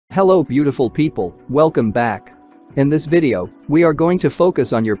Hello beautiful people, welcome back. In this video, we are going to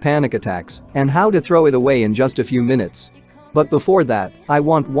focus on your panic attacks and how to throw it away in just a few minutes. But before that, I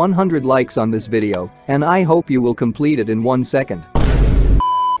want 100 likes on this video and I hope you will complete it in 1 second.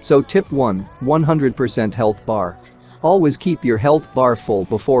 So tip 1, 100% health bar. Always keep your health bar full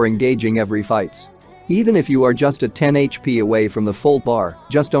before engaging every fights. Even if you are just at 10 HP away from the full bar,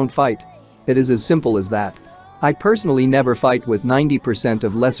 just don't fight. It is as simple as that. I personally never fight with 90%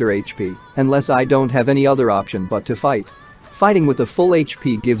 of lesser HP unless I don't have any other option but to fight. Fighting with a full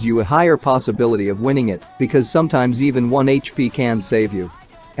HP gives you a higher possibility of winning it because sometimes even 1 HP can save you.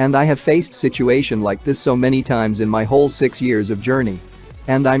 And I have faced situation like this so many times in my whole 6 years of journey.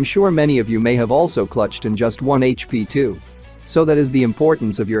 And I'm sure many of you may have also clutched in just 1 HP too. So that is the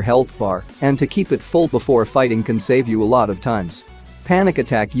importance of your health bar, and to keep it full before fighting can save you a lot of times. Panic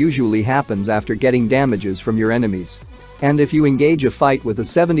attack usually happens after getting damages from your enemies. And if you engage a fight with a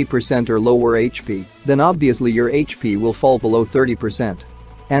 70% or lower HP, then obviously your HP will fall below 30%.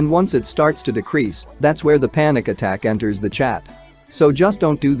 And once it starts to decrease, that's where the panic attack enters the chat. So just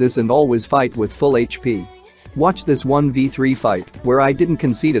don't do this and always fight with full HP. Watch this 1v3 fight where I didn't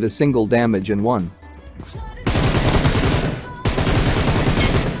concede a single damage and won.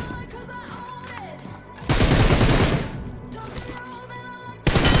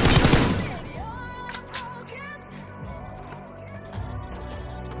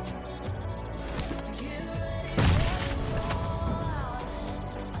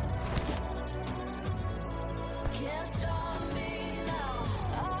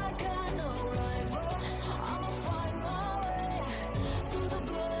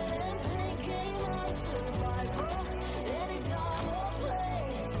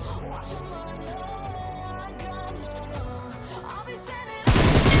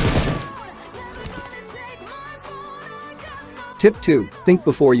 Tip 2, think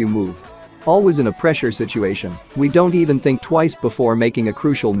before you move. Always in a pressure situation, we don't even think twice before making a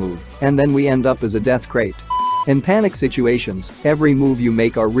crucial move, and then we end up as a death crate. In panic situations, every move you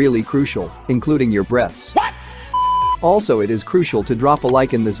make are really crucial, including your breaths. What? Also, it is crucial to drop a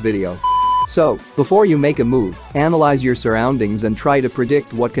like in this video. So, before you make a move, analyze your surroundings and try to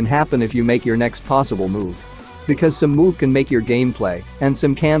predict what can happen if you make your next possible move. Because some move can make your gameplay, and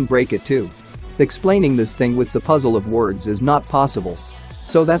some can break it too. Explaining this thing with the puzzle of words is not possible.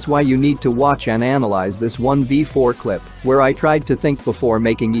 So that's why you need to watch and analyze this 1v4 clip where I tried to think before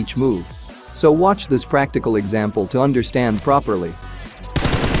making each move. So watch this practical example to understand properly.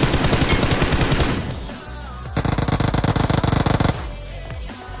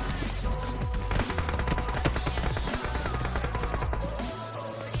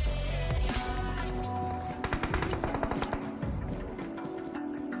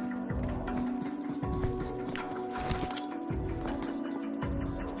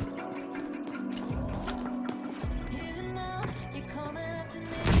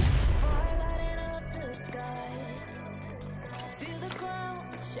 Feel the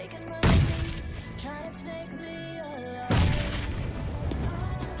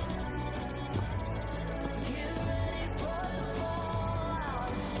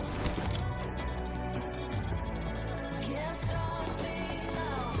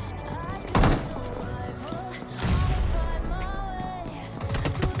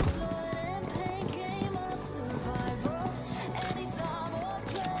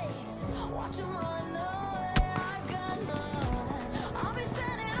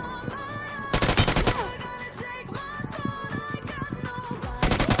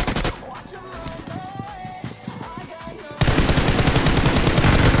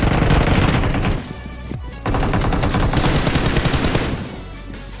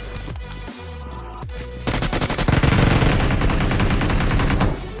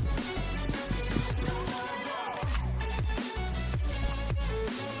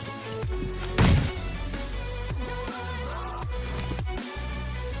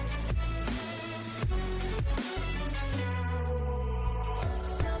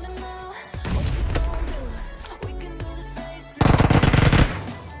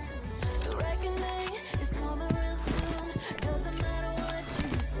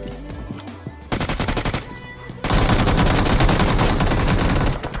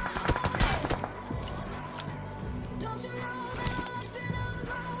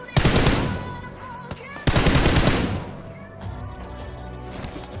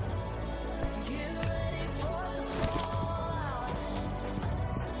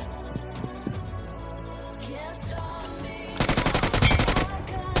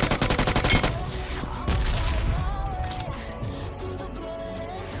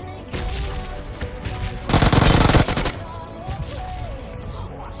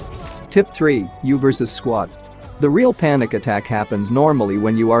Tip 3. You versus squad. The real panic attack happens normally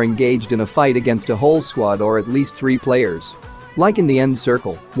when you are engaged in a fight against a whole squad or at least 3 players. Like in the end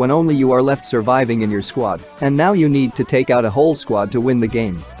circle, when only you are left surviving in your squad, and now you need to take out a whole squad to win the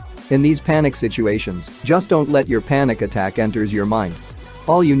game. In these panic situations, just don't let your panic attack enters your mind.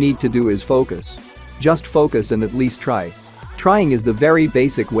 All you need to do is focus. Just focus and at least try. Trying is the very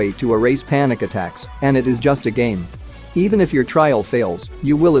basic way to erase panic attacks, and it is just a game. Even if your trial fails,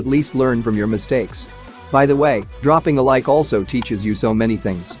 you will at least learn from your mistakes. By the way, dropping a like also teaches you so many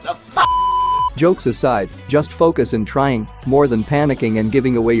things. Jokes aside, just focus in trying, more than panicking and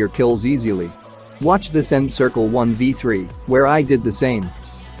giving away your kills easily. Watch this end circle 1v3, where I did the same.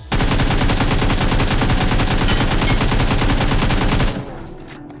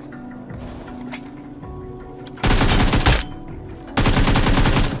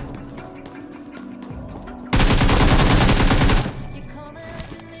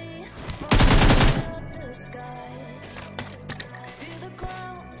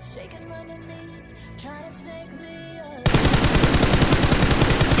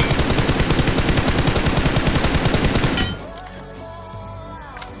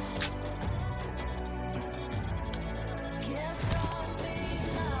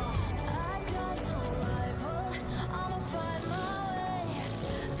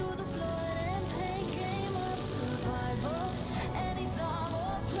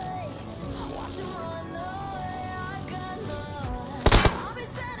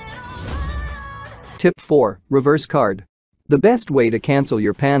 Tip 4. Reverse card. The best way to cancel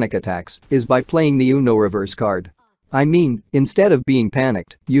your panic attacks is by playing the Uno reverse card. I mean, instead of being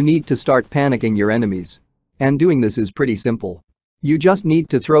panicked, you need to start panicking your enemies. And doing this is pretty simple. You just need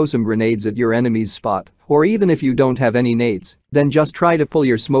to throw some grenades at your enemy's spot, or even if you don't have any nades, then just try to pull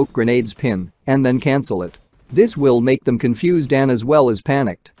your smoke grenades pin, and then cancel it. This will make them confused and as well as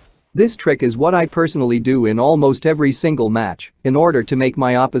panicked. This trick is what I personally do in almost every single match, in order to make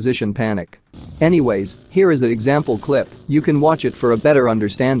my opposition panic. Anyways, here is an example clip, you can watch it for a better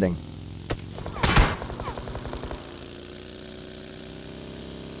understanding.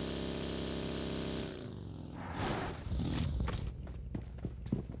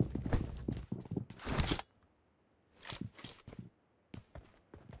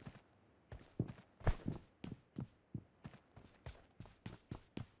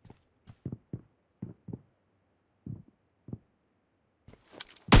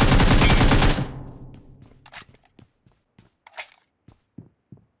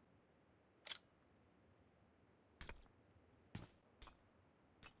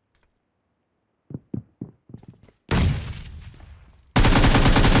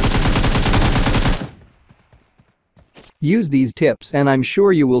 Use these tips and I'm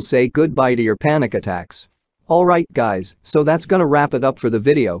sure you will say goodbye to your panic attacks. Alright guys, so that's gonna wrap it up for the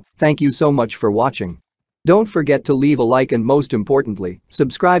video, thank you so much for watching. Don't forget to leave a like and most importantly,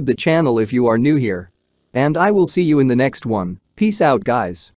 subscribe the channel if you are new here. And I will see you in the next one, peace out guys.